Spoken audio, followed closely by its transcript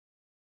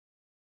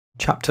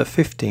Chapter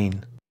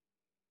 15.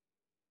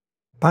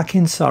 Back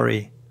in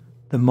Surrey,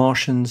 the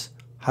Martians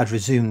had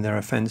resumed their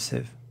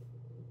offensive.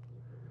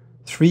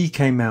 3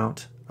 came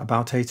out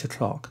about 8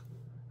 o'clock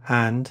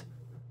and,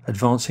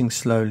 advancing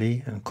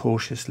slowly and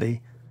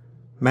cautiously,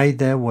 made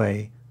their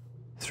way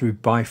through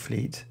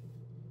Byfleet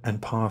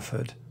and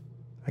Parford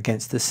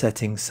against the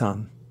setting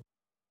sun.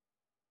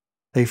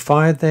 They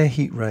fired their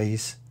heat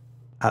rays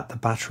at the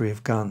battery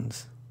of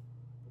guns.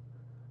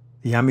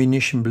 The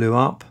ammunition blew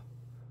up.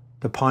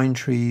 The pine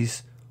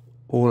trees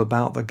all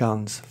about the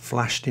guns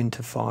flashed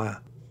into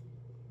fire.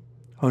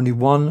 Only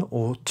 1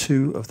 or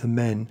 2 of the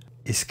men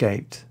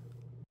escaped.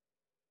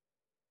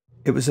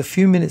 It was a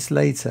few minutes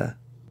later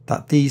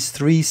that these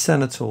 3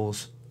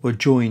 Senators were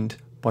joined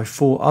by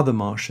 4 other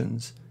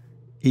Martians,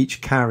 each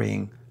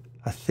carrying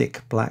a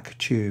thick black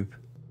tube.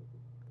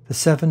 The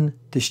 7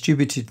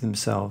 distributed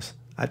themselves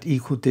at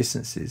equal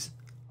distances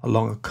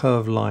along a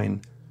curved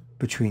line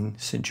between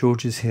St.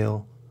 George's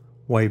Hill,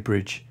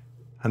 Weybridge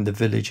and the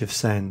village of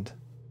Send.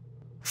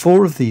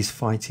 4 of these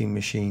fighting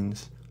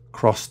machines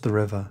crossed the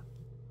river.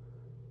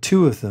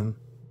 2 of them,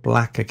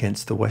 black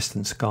against the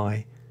western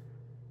sky,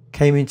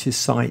 came into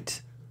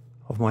sight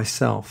of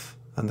myself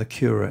and the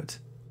curate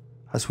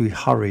as we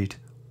hurried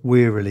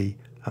wearily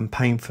and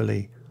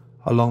painfully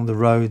along the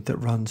road that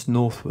runs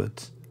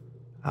northwards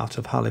out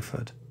of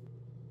Halliford.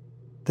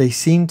 They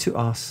seemed to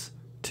us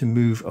to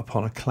move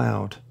upon a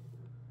cloud,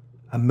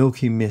 a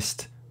milky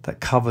mist that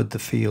covered the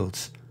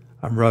fields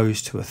and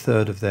rose to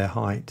 1/3 of their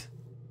height.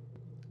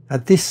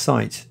 At this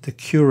sight the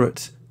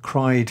curate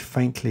cried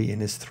faintly in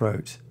his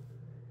throat.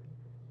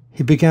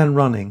 He began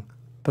running,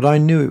 but I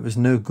knew it was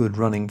no good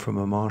running from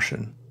a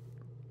Martian.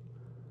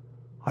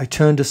 I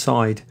turned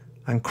aside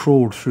and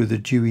crawled through the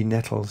dewy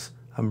nettles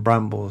and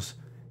brambles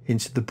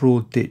into the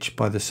broad ditch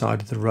by the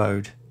side of the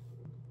road.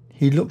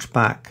 He looked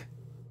back,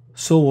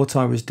 saw what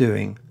I was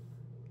doing,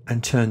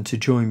 and turned to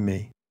join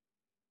me.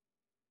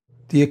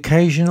 The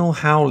occasional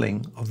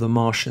howling of the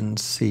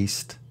Martians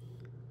ceased.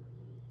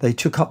 They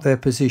took up their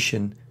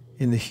position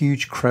in the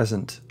huge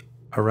crescent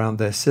around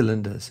their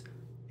cylinders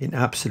in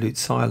absolute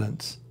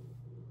silence.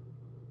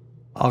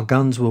 Our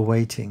guns were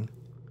waiting.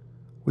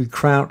 We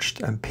crouched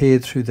and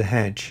peered through the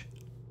hedge.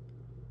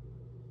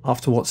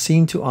 After what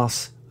seemed to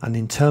us an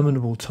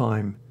interminable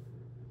time,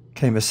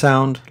 came a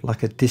sound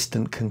like a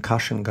distant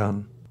concussion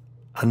gun.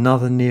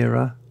 Another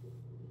nearer,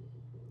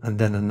 and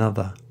then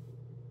another.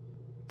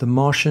 The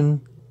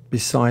Martian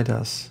beside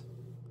us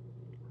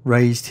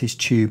raised his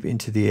tube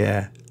into the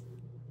air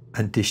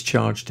and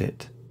discharged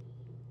it.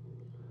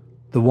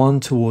 The one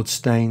towards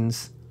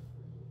Staines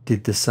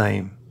did the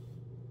same.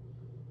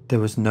 There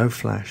was no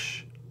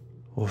flash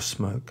or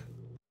smoke.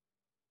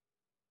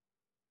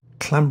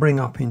 Clambering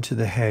up into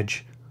the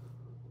hedge,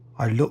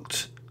 I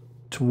looked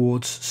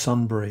towards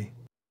Sunbury.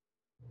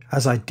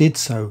 As I did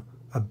so,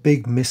 a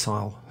big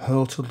missile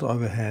hurtled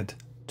overhead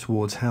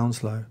towards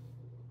Hounslow.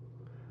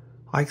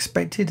 I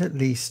expected at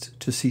least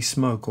to see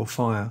smoke or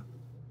fire,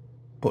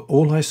 but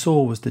all I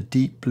saw was the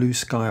deep blue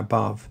sky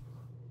above,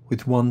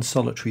 with one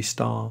solitary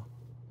star,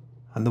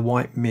 and the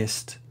white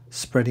mist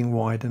spreading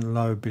wide and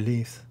low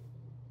beneath.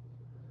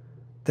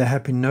 There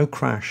had been no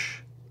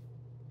crash,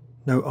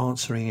 no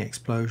answering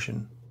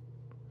explosion.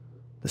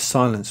 The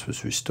silence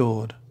was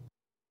restored.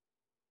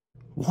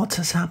 "What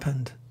has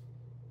happened?"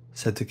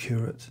 said the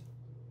curate,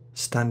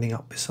 standing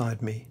up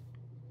beside me.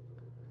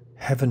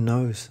 "Heaven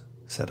knows,"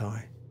 said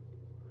I.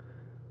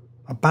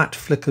 A bat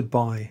flickered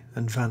by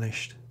and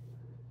vanished.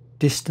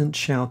 Distant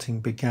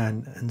shouting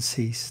began and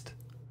ceased.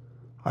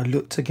 I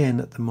looked again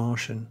at the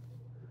Martian.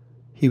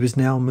 He was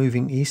now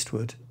moving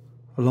eastward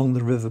along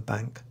the river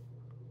bank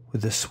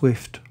with a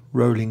swift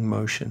rolling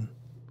motion.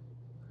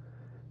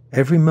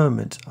 Every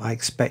moment I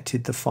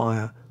expected the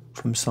fire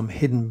from some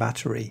hidden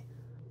battery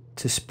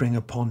to spring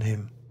upon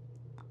him,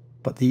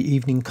 but the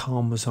evening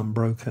calm was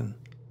unbroken.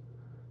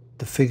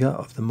 The figure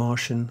of the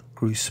Martian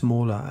grew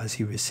smaller as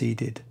he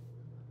receded.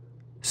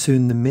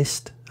 Soon the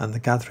mist and the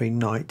gathering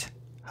night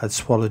had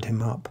swallowed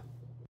him up.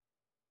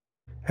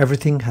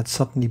 Everything had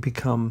suddenly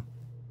become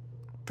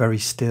very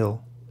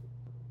still.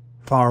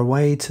 Far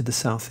away to the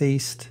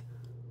southeast,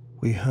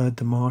 we heard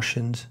the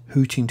Martians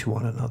hooting to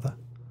one another.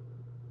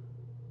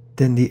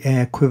 Then the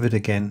air quivered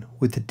again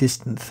with the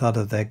distant thud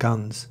of their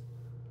guns,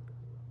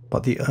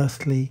 but the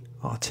earthly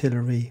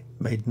artillery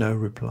made no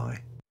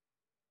reply.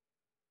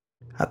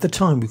 At the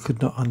time we could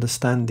not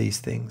understand these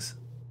things.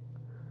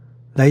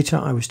 Later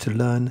I was to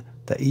learn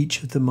that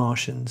each of the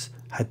Martians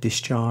had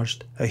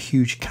discharged a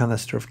huge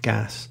canister of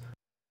gas.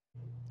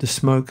 The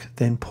smoke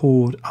then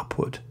poured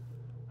upward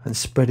and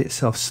spread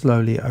itself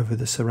slowly over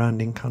the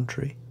surrounding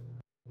country.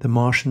 The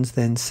Martians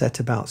then set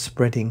about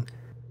spreading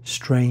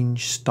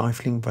strange,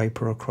 stifling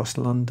vapour across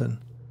London,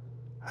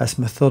 as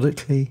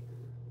methodically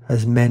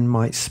as men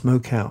might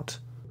smoke out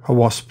a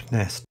wasp's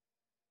nest.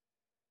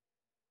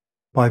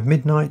 By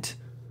midnight,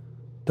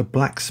 the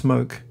black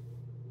smoke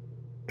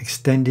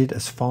extended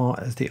as far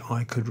as the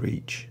eye could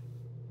reach,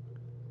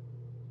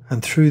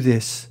 and through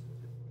this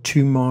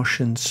 2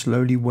 Martians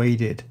slowly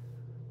waded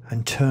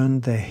and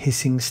turned their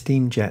hissing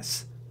steam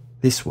jets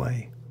this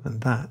way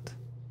and that.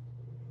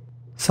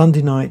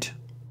 Sunday night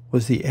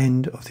was the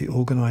end of the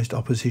organised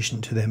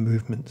opposition to their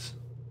movements.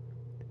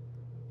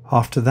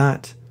 After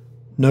that,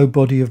 no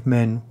body of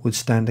men would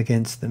stand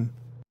against them.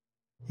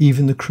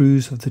 Even the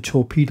crews of the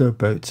torpedo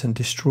boats and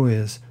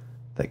destroyers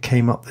that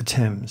came up the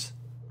Thames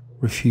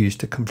refused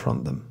to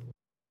confront them.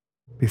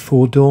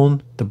 Before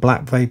dawn, the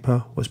black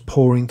vapour was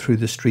pouring through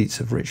the streets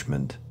of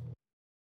Richmond.